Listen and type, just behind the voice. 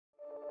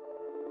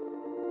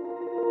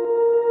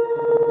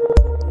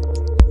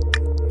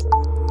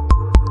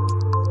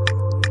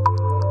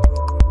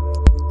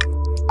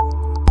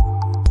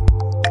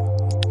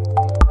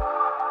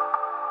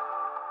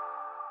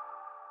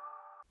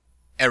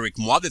Eric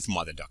Muathe from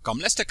Muathe.com.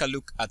 Let's take a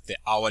look at the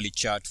hourly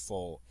chart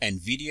for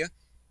NVIDIA.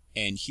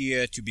 And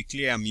here, to be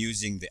clear, I'm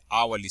using the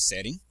hourly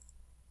setting.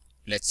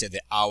 Let's say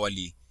the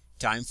hourly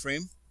time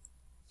frame.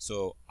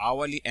 So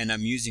hourly, and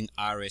I'm using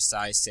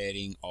RSI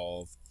setting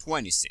of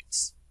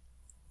 26.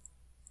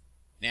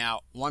 Now,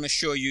 I want to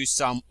show you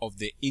some of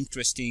the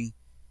interesting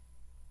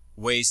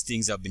ways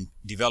things have been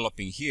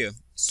developing here.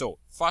 So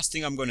first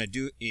thing I'm going to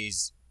do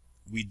is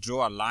we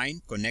draw a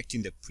line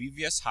connecting the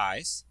previous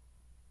highs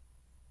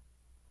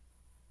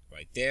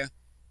right there.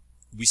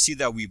 We see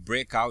that we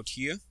break out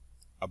here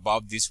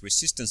above this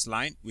resistance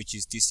line, which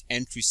is this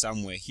entry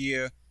somewhere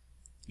here.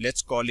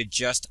 Let's call it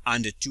just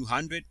under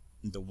 200,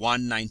 the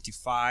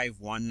 195,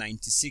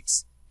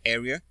 196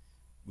 area,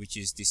 which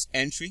is this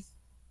entry.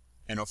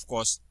 And of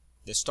course,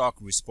 the stock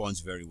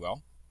responds very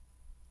well.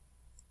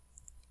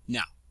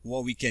 Now,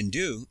 what we can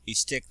do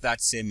is take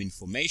that same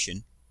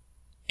information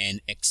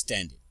and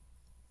extend it.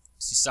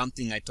 This is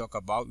something I talk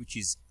about, which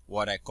is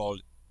what I call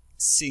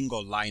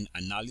single line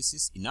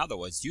analysis. In other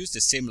words, use the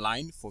same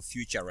line for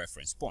future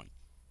reference point.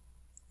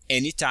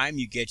 Anytime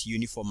you get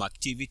uniform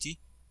activity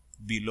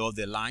below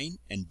the line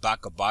and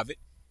back above it,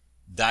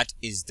 that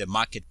is the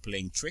market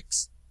playing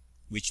tricks,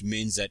 which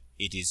means that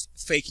it is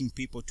faking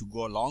people to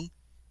go along,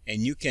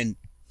 and you can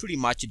pretty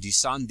much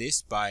discern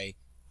this by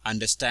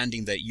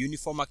understanding that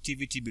uniform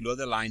activity below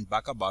the line,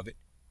 back above it,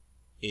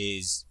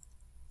 is,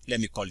 let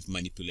me call it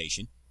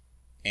manipulation.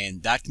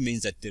 And that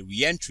means that the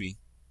re-entry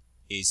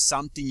is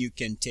something you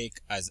can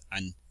take as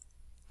an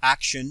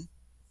action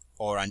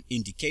or an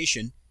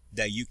indication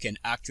that you can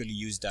actually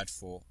use that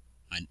for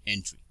an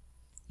entry.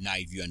 Now,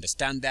 if you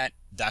understand that,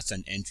 that's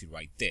an entry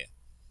right there.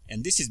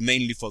 And this is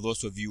mainly for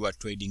those of you who are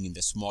trading in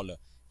the smaller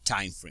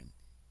time frame.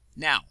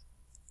 Now,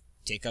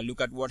 take a look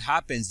at what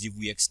happens if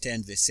we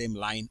extend the same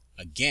line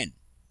again.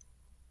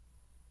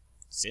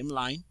 Same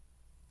line,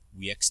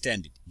 we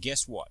extend it.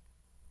 Guess what?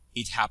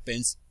 It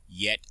happens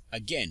yet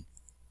again.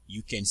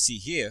 You can see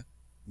here,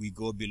 we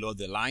go below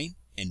the line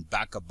and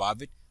back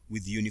above it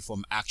with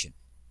uniform action.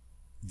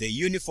 The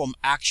uniform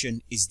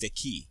action is the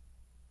key.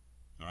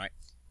 All right.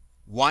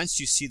 Once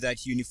you see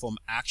that uniform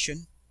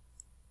action,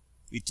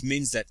 it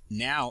means that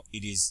now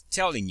it is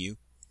telling you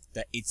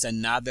that it's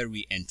another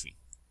re-entry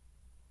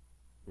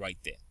right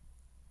there.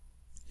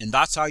 And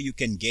that's how you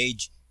can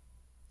gauge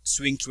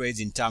swing trades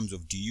in terms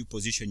of, do you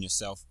position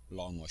yourself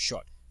long or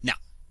short. Now,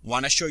 I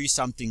want to show you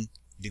something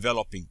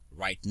developing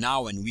right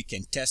now, and we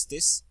can test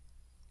this.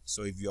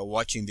 So if you're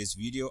watching this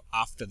video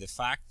after the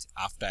fact,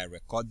 after I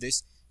record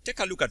this, take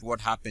a look at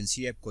what happens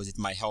here, because it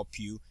might help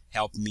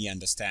me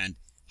understand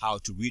how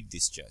to read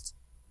this chart.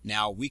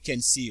 Now we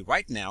can see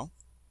right now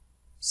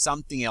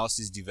something else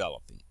is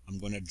developing. I'm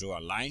going to draw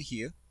a line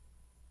here.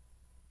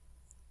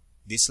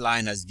 This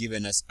line has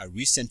given us a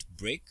recent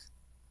break.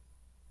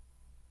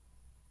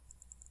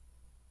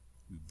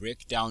 We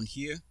break down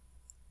here,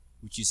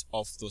 which is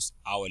off those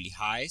hourly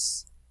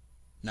highs.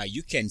 Now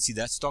you can see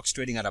that stock's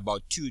trading at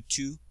about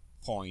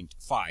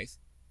 22.5.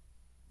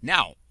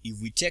 Now,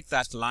 if we take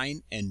that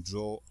line and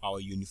draw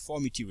our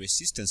uniformity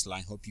resistance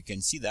line, hope you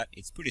can see that.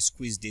 It's pretty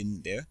squeezed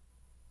in there.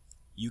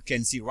 You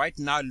can see right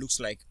now it looks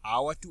like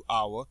hour to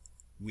hour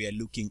we are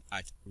looking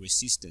at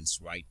resistance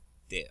right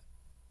there,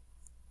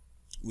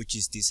 which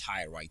is this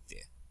high right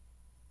there,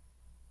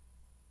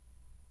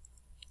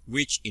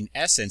 which in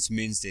essence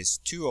means there's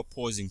two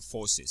opposing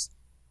forces.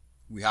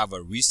 We have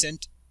a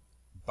recent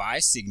buy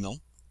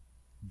signal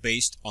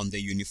based on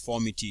the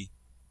uniformity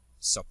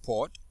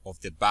support of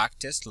the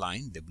backtest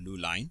line, the blue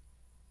line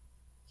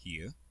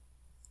here,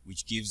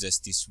 which gives us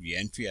this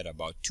re-entry at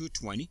about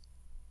 220.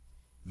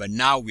 But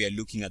now we are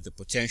looking at the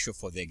potential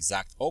for the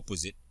exact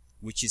opposite,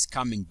 which is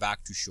coming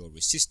back to show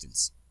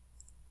resistance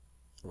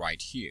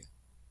right here.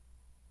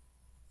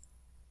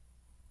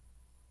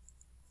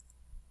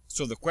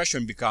 So the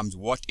question becomes,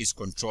 what is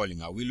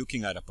controlling? Are we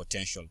looking at a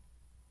potential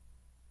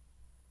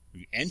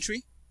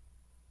re-entry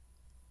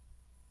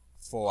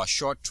for a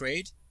short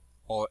trade,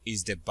 or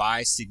is the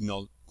buy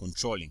signal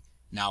controlling?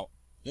 Now,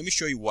 let me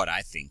show you what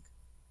I think.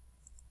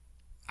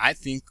 I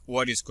think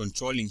what is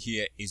controlling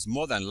here is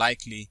more than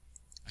likely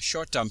a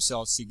short-term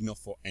sell signal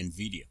for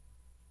NVIDIA.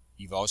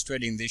 If I was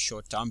trading this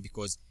short-term,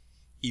 because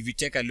if you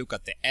take a look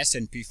at the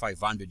S&P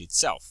 500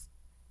 itself,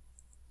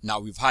 now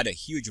we've had a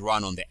huge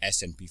run on the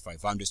S&P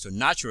 500, so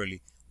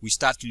naturally we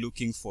start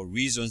looking for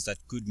reasons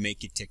that could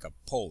make it take a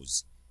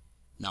pause.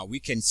 Now we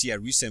can see a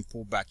recent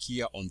pullback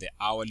here on the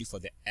hourly for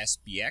the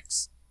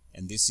SPX,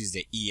 and this is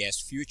the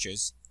ES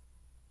futures.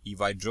 If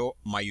I draw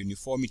my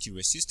uniformity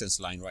resistance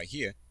line right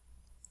here,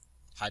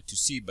 hard to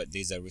see, but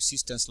there's a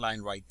resistance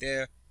line right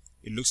there.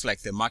 It looks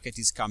like the market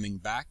is coming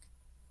back,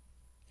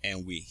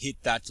 and we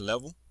hit that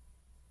level,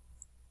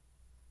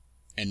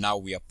 and now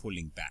we are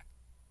pulling back.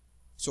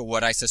 So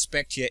what I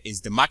suspect here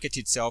is the market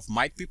itself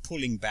might be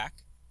pulling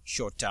back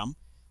short term,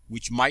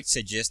 which might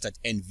suggest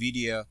that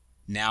NVIDIA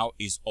now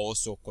is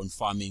also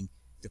confirming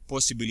the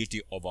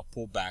possibility of a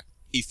pullback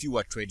if you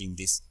are trading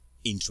this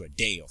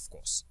intraday, of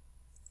course.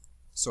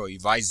 So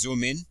if I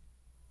zoom in,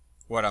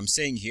 what I'm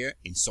saying here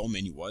in so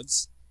many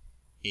words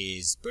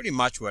is pretty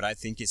much what I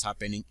think is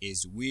happening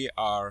is we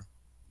are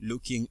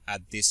looking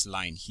at this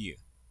line here.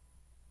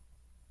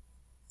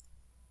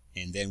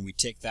 And then we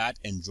take that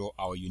and draw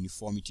our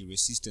uniformity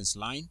resistance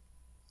line.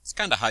 It's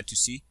kind of hard to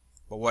see,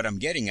 but what I'm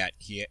getting at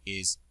here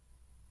is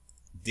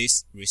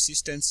this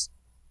resistance,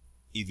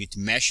 if it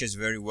meshes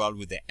very well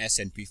with the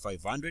S&P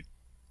 500,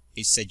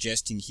 is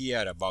suggesting here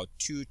at about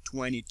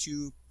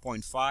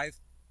 222.5.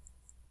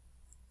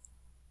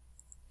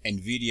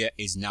 NVIDIA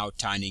is now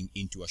turning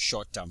into a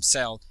short-term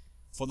sell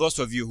for those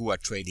of you who are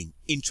trading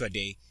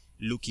intraday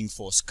looking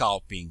for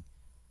scalping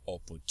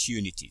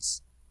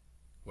opportunities.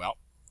 Well,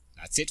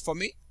 that's it for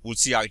me. We'll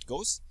see how it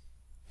goes.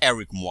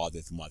 Eric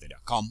Muathe,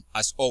 Muathe.com.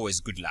 As always,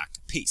 good luck,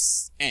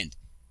 peace, and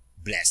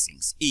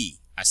blessings.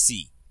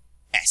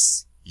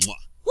 E-A-C-S.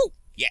 Woo!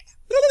 Yeah.